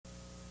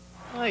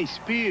Nice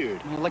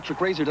beard. An electric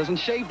razor doesn't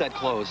shave that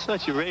close. It's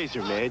not your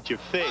razor, man. It's your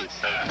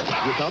face.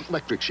 Without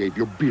electric shave,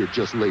 your beard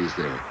just lays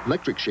there.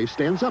 Electric shave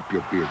stands up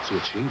your beard so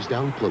it shaves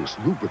down close,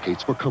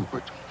 lubricates for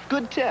comfort.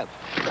 Good tip.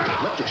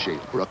 Electric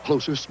shave for a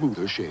closer,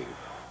 smoother shave.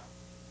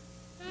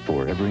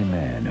 For every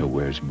man who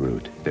wears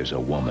Brute, there's a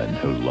woman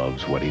who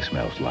loves what he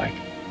smells like.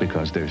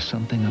 Because there's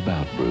something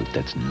about Brute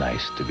that's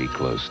nice to be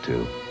close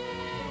to.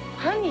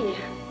 Honey,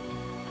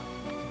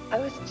 I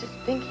was just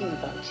thinking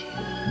about you.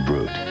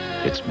 Brute.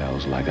 It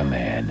smells like a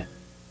man.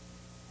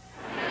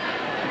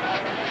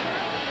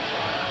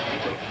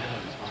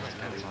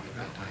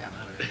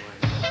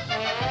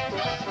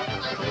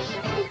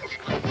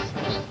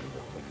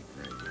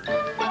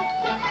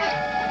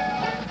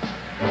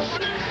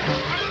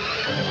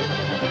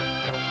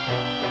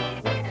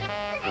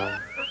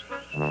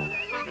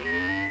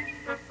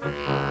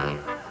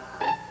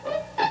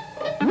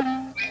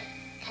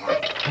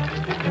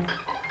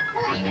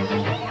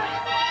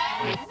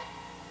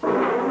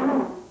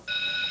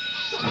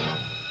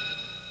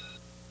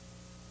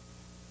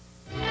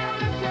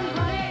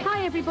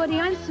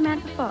 I'm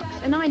Samantha Fox,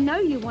 and I know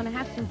you want to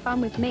have some fun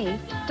with me.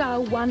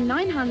 Dial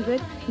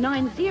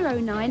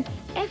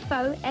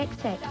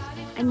 1-900-909-FOXX,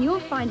 and you'll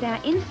find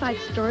out inside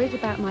stories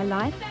about my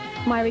life,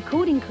 my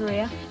recording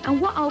career, and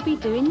what I'll be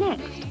doing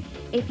next.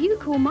 If you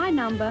call my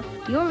number,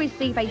 you'll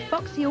receive a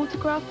Foxy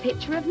autograph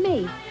picture of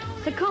me.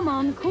 So come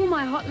on, call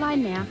my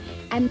hotline now,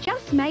 and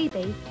just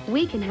maybe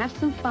we can have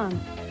some fun.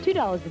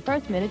 $2 the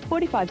first minute,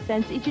 45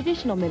 cents each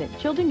additional minute.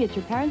 Children, get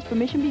your parents'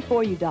 permission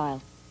before you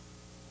dial.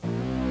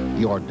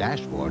 Your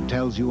dashboard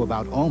tells you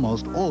about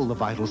almost all the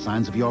vital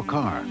signs of your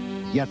car.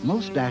 Yet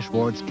most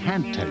dashboards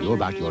can't tell you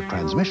about your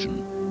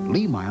transmission.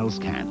 Lee Miles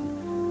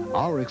can.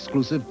 Our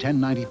exclusive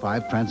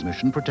 1095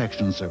 transmission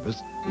protection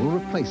service will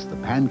replace the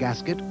pan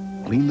gasket,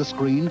 clean the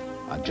screen,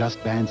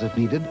 adjust bands if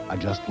needed,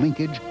 adjust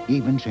linkage,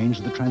 even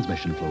change the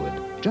transmission fluid.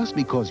 Just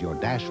because your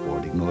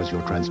dashboard ignores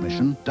your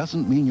transmission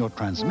doesn't mean your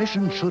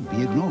transmission should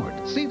be ignored.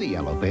 See the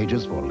yellow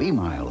pages for Lee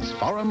Miles.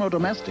 Foreign or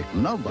domestic,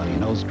 nobody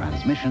knows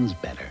transmissions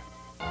better.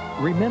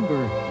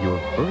 Remember your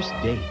first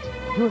date,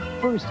 your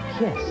first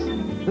kiss,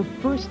 the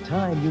first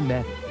time you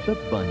met the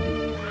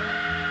Bundys.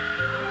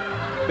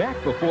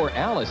 Back before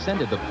Al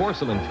ascended the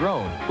porcelain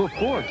throne,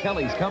 before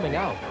Kelly's coming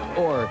out,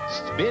 or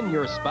spin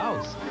your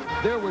spouse,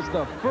 there was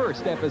the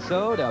first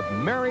episode of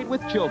Married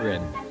with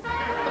Children.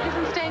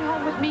 Isn't staying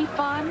home with me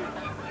fun?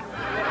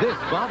 This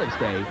Father's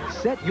Day,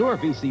 set your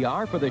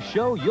VCR for the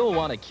show you'll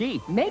want to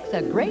keep. Makes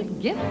a great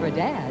gift for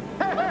Dad.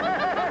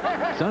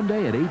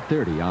 Sunday at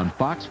 8:30 on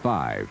Fox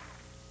 5.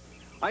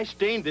 I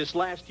stained this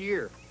last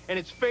year, and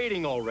it's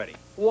fading already.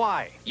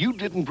 Why? You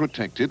didn't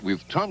protect it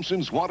with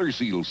Thompson's Water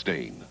Seal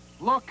Stain.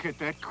 Look at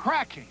that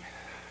cracking.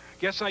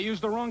 Guess I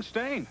used the wrong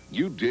stain.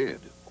 You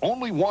did.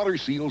 Only Water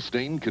Seal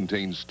Stain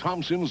contains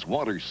Thompson's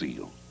Water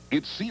Seal.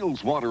 It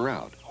seals water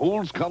out,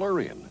 holds color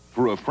in,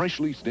 for a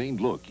freshly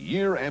stained look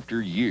year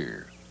after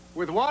year.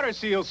 With Water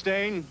Seal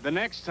Stain, the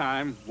next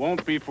time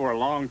won't be for a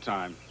long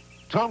time.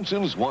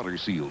 Thompson's Water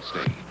Seal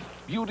Stain.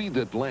 Beauty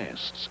that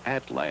lasts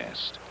at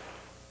last.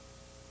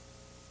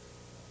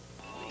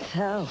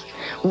 So,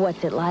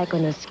 what's it like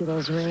when the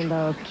Skittles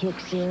rainbow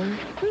kicks in?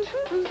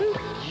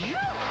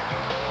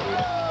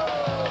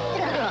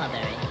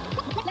 Strawberry.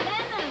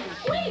 Lemon.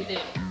 Squeeze it.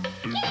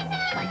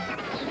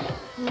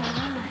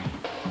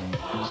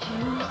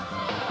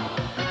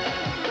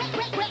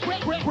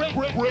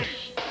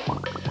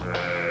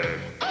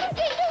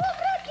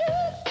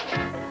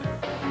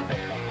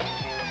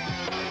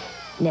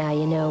 Now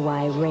you know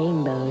why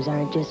rainbows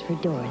aren't just for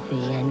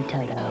Dorothy and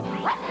Toto.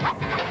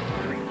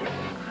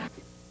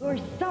 For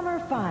summer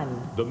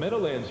fun. The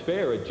Meadowlands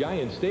Fair at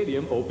Giant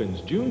Stadium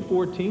opens June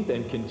 14th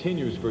and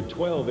continues for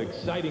 12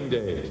 exciting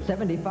days.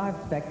 75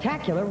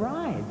 spectacular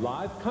rides.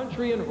 Live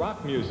country and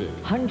rock music.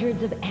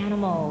 Hundreds of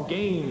animals.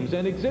 Games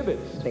and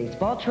exhibits.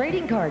 Baseball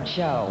trading card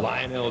show.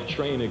 Lionel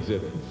train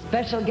exhibits.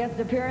 Special guest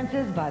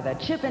appearances by the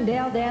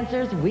Chippendale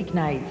Dancers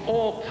weeknights.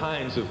 All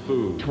kinds of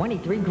food.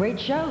 23 great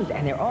shows,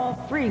 and they're all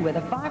free with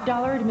a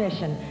 $5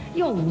 admission.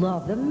 You'll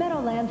love the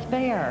Meadowlands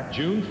Fair.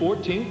 June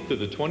 14th to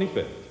the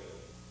 25th.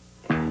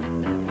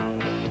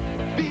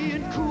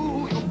 Being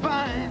cool, you'll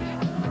find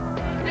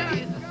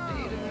it's a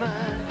state of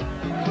mind.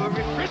 A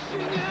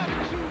refreshing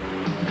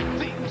attitude.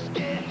 Things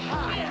get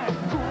higher.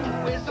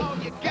 Cool is all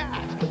you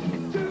got.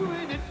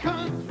 Doing it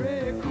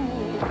country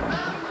cool.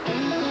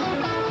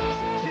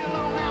 Chill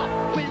on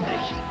out when the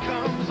heat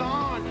comes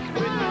on.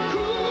 With the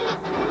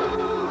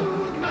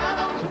cool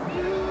Mountain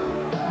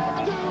Blue.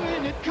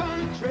 Doing it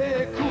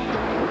country cool.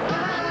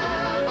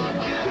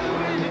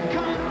 Doing it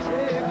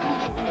country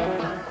cool.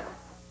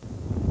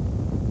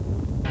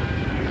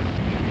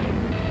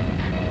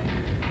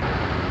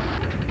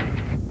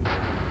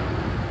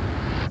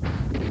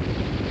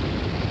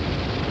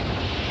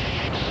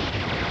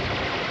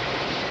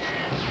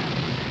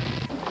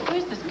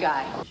 Who's this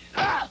guy?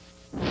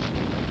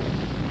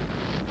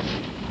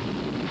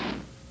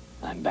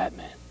 I'm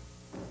Batman.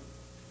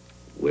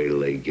 Wait till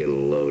they get a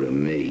load of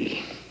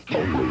me.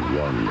 Only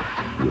one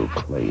will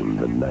claim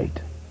the night.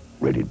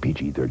 Rated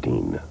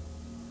PG-13.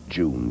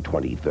 June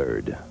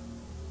 23rd.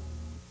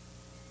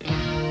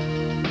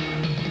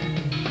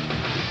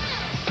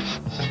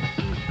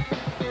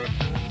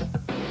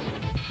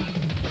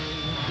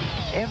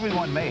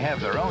 Everyone may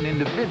have their own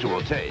individual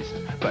taste,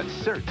 but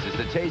Certs is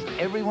the taste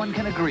everyone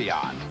can agree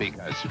on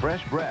because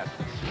fresh breath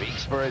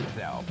speaks for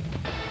itself.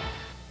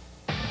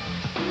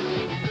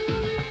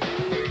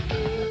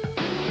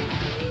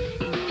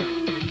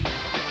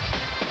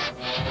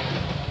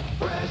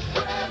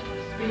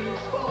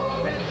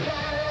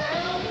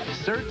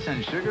 Certs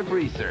and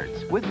sugar-free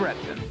Certs with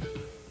Retsin.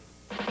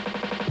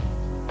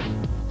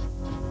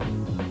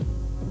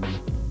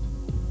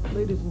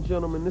 Ladies and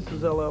gentlemen, this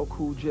is LL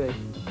Cool J.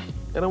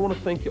 And I want to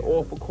thank you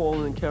all for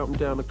calling and counting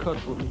down the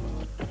cuts with me.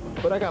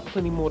 But I got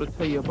plenty more to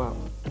tell you about.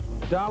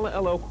 Dial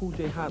the LL Cool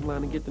J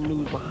hotline and get the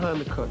news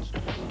behind the cuts.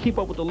 Keep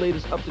up with the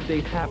latest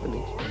up-to-date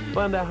happenings.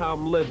 Find out how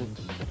I'm living,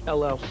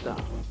 LL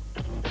style.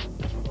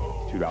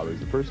 $2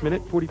 the first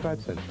minute,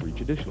 45 cents for each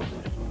additional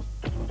minute.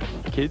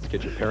 Kids,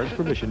 get your parents'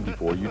 permission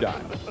before you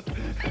dial.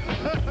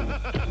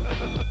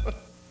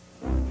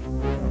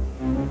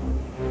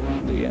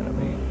 The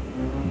enemy.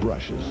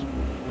 Brushes.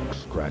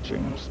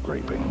 Scratching,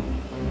 scraping,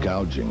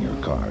 gouging your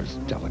car's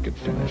delicate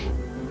finish.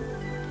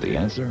 The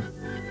answer?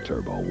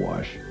 Turbo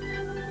Wash.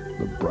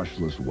 The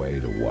brushless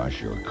way to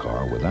wash your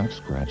car without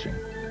scratching.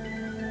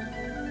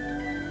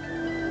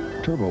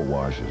 Turbo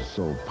Wash is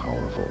so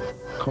powerful,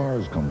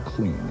 cars come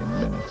clean in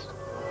minutes.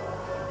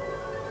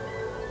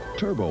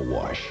 Turbo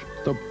Wash,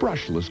 the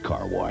brushless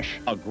car wash.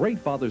 A great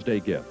Father's Day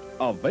gift,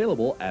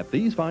 available at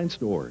these fine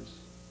stores.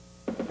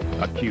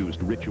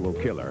 Accused ritual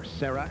killer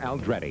Sarah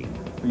Aldretti.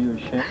 Are you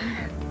ashamed?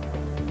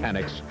 An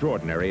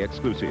extraordinary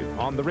exclusive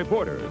on The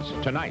Reporters,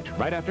 tonight,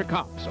 right after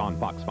Cops on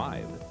Fox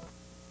 5.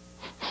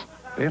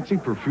 Fancy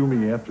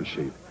perfumey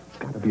aftershave. It's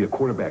got to be a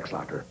quarterback's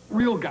locker.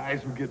 Real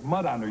guys who get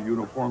mud on their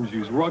uniforms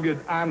use rugged,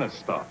 honest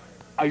stuff.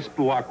 Ice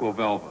Blue Aqua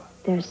Velva.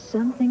 There's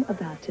something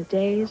about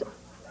today's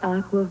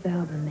Aqua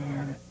Velva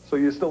man. So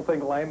you still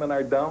think linemen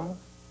are dumb?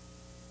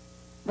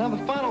 Now the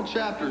final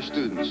chapter,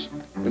 students,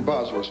 in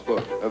Bosworth's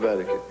book of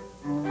etiquette.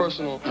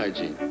 Personal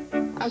hygiene.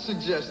 I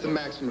suggest the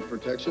maximum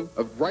protection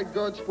of Right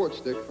Guard Sports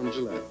Stick from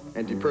Gillette.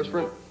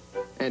 Antiperspirant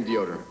and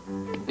deodorant.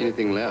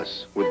 Anything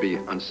less would be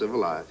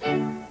uncivilized.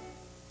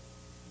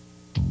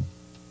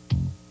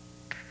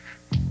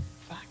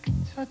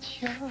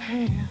 Touch your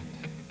hand.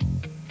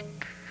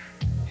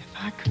 If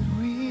I could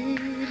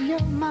read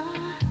your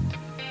mind,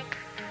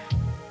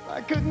 if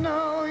I could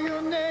know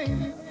your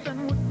name,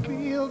 then would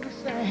feel the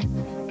same.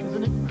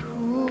 Isn't it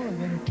cool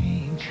and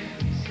dangerous?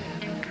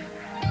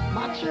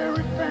 My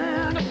cherry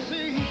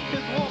fantasy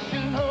is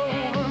washing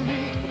over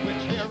me with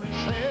cherry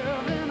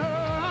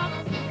 7-Up.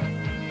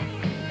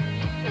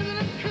 Isn't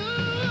it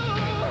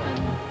cool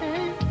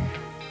and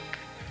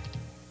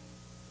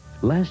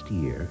Last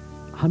year,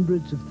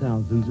 hundreds of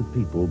thousands of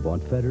people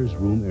bought Fetter's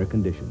room air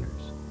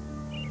conditioners.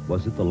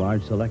 Was it the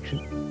large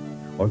selection?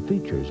 Or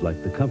features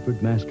like the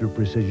Comfort Master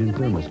Precision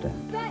Thermostat?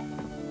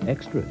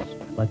 Extras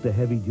like the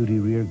heavy-duty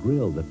rear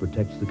grille that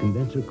protects the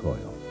condenser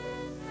coil?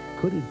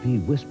 Could it be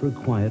whisper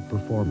quiet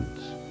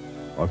performance?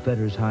 Or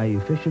Fetter's high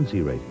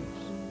efficiency ratings?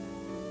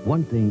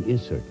 One thing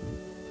is certain.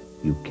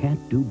 You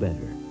can't do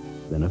better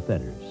than a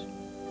Fetter's.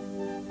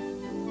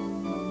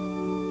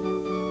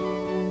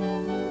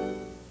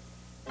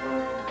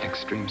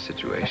 Extreme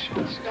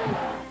situations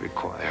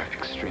require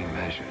extreme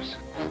measures.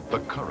 The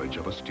courage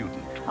of a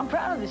student. I'm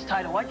proud of this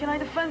title. Why can't I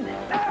defend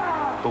it?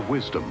 The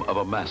wisdom of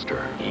a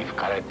master. If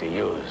karate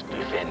used to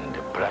defend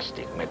the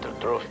plastic metal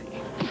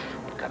trophy,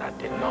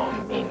 karate no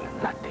mean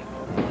nothing.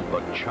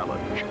 The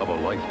challenge of a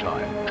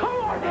lifetime. Come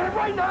on, man,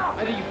 right now!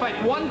 Either you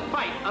fight one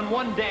fight on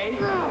one day,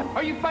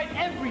 or you fight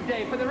every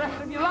day for the rest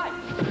of your life.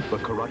 The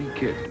Karate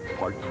Kid,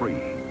 Part 3.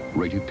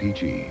 Rated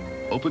PG.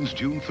 Opens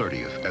June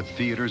 30th at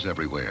theaters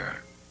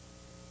everywhere.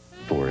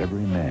 For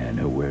every man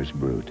who wears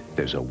Brute,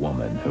 there's a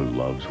woman who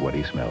loves what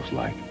he smells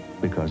like.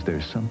 Because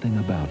there's something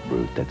about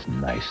Brute that's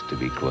nice to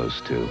be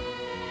close to.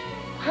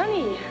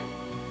 Honey,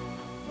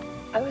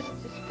 I was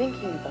just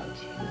thinking about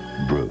you.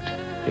 Brute.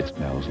 It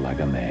smells like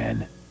a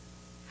man.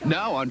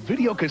 Now on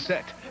video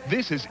cassette,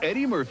 this is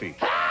Eddie Murphy.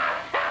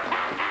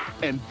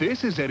 And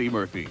this is Eddie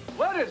Murphy.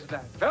 What is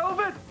that,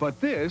 velvet?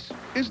 But this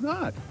is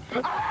not.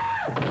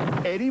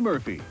 Eddie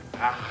Murphy.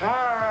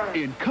 Aha!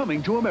 In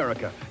Coming to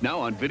America. Now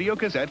on video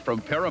cassette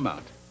from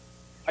Paramount.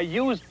 I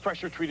used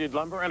pressure-treated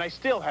lumber, and I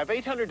still have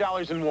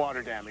 $800 in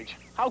water damage.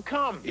 How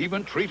come?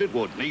 Even treated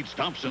wood needs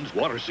Thompson's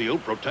Water Seal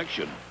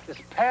protection. This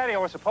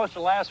patio was supposed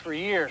to last for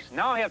years.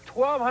 Now I have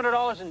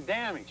 $1,200 in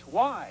damage.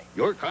 Why?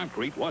 Your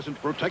concrete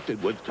wasn't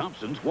protected with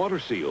Thompson's Water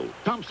Seal.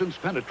 Thompson's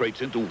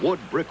penetrates into wood,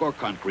 brick, or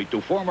concrete to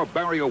form a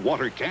barrier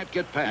water can't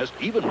get past,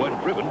 even when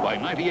driven by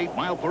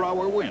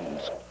 98-mile-per-hour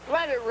winds.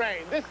 Let it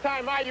rain. This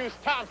time I use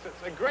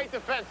Thompson's, a great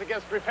defense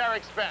against repair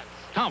expense.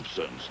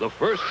 Thompson's, the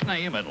first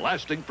name in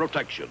lasting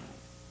protection.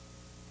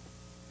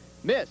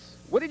 Miss,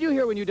 what did you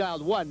hear when you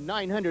dialed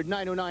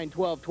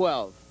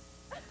 1-900-909-1212?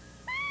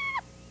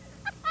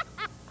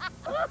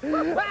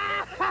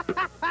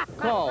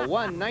 Call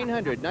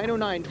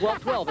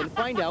 1-900-909-1212 and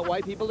find out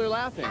why people are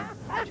laughing.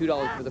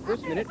 $2 for the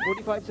first minute,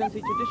 45 cents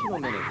each additional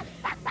minute.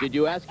 Did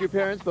you ask your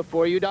parents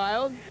before you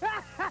dialed?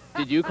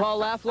 Did you call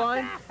Laugh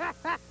Line?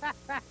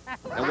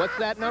 And what's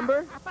that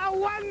number?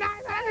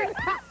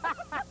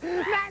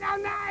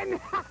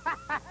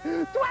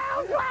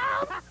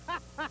 1-900-909-1212.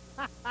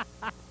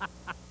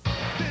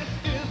 This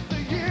is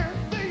the year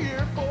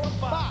for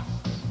Fox.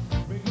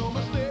 Make no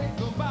mistake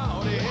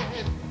about it.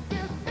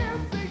 This is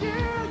the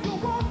year you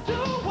want to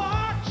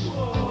watch.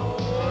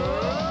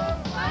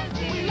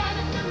 We light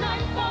up the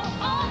night for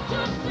all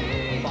to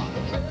see. Fox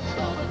rest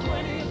of the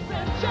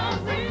 20th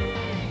century.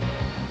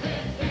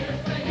 This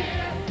is the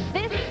year.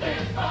 This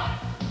is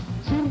Fox.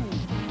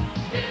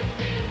 This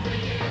is the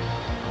year.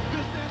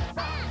 This is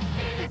Fox.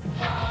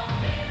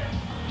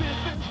 This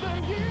is the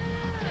year.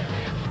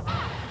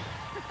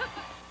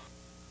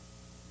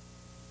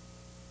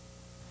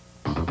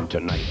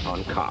 Tonight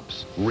on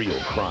Cops, real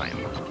crime,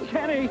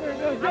 Kenny!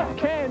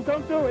 Ken,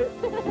 don't do it!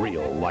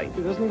 real life.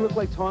 Doesn't he look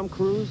like Tom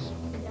Cruise?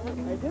 I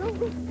do.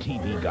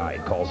 TV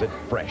Guide calls it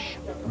fresh,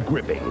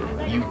 gripping.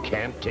 You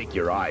can't take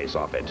your eyes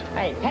off it.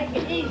 Hey, take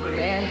it easy,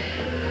 man.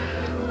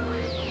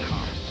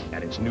 Cops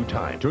at its new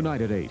time.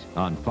 Tonight at 8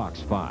 on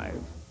Fox 5.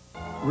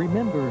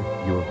 Remember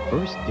your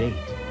first date,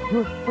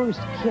 your first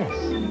kiss,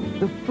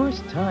 the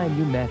first time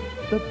you met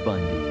the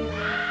Bundys.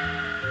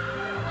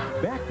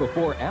 Back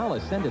before Al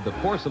ascended the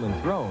porcelain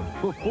throne,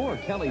 before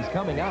Kelly's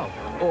coming out,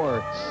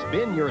 or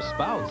spin your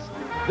spouse,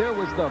 there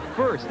was the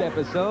first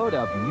episode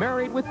of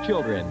Married with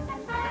Children.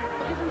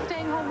 Isn't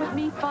staying home with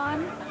me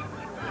fun?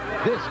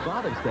 This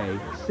Father's Day,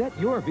 set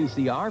your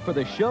VCR for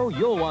the show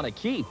you'll want to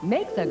keep.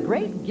 Makes a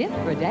great gift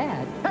for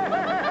Dad.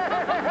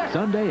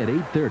 Sunday at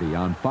 8:30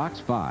 on Fox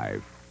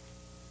 5.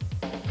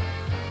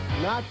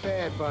 Not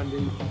bad,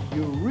 Bundy.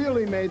 You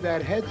really made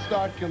that Head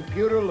Start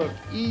computer look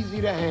easy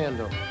to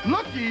handle.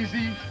 Look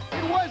easy.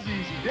 It was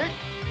easy, Dick.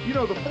 You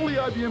know, the fully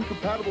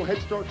IBM-compatible Head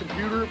Start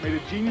computer made a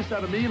genius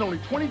out of me in only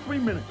 23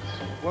 minutes.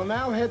 Well,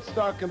 now Head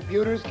Start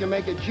computers can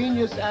make a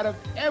genius out of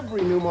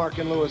every Newmark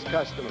and Lewis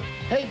customer.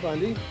 Hey,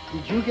 Bundy,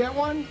 did you get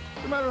one?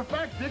 As a matter of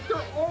fact, Dick,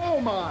 they're all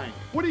mine.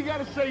 What do you got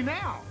to say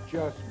now?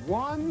 Just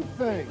one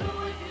thing.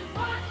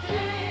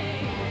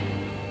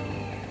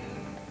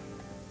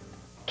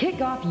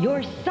 Kick off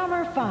your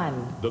summer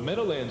fun. The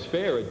Meadowlands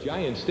Fair at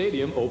Giant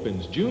Stadium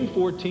opens June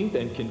 14th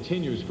and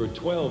continues for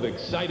 12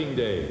 exciting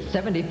days.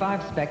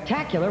 75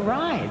 spectacular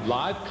rides.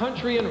 Live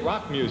country and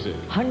rock music.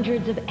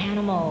 Hundreds of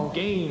animals.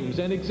 Games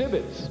and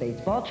exhibits.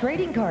 Baseball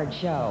trading card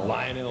show.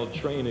 Lionel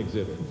train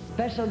exhibits.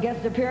 Special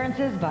guest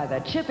appearances by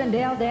the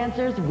Chippendale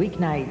Dancers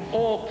weeknights.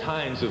 All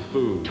kinds of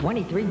food.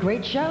 23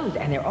 great shows,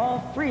 and they're all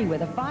free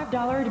with a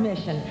 $5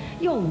 admission.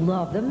 You'll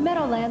love the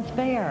Meadowlands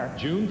Fair.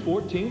 June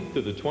 14th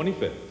to the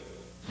 25th.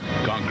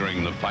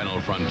 Conquering the final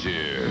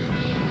frontier.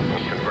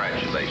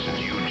 Congratulations,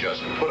 you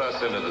just put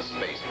us into the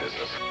space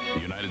business.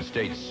 The United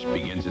States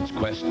begins its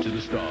quest to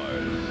the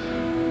stars.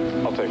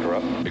 I'll take her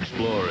up.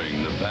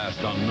 Exploring the vast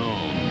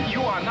unknown.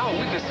 You are now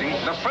witnessing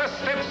the first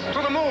steps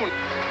to the moon.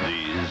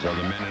 These are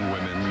the men and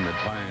women that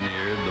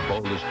pioneered the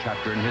boldest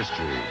chapter in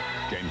history.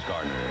 James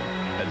Garner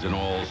heads an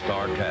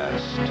all-star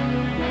cast.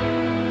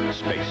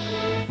 Space.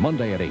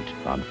 Monday at 8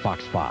 on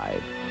Fox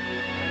 5.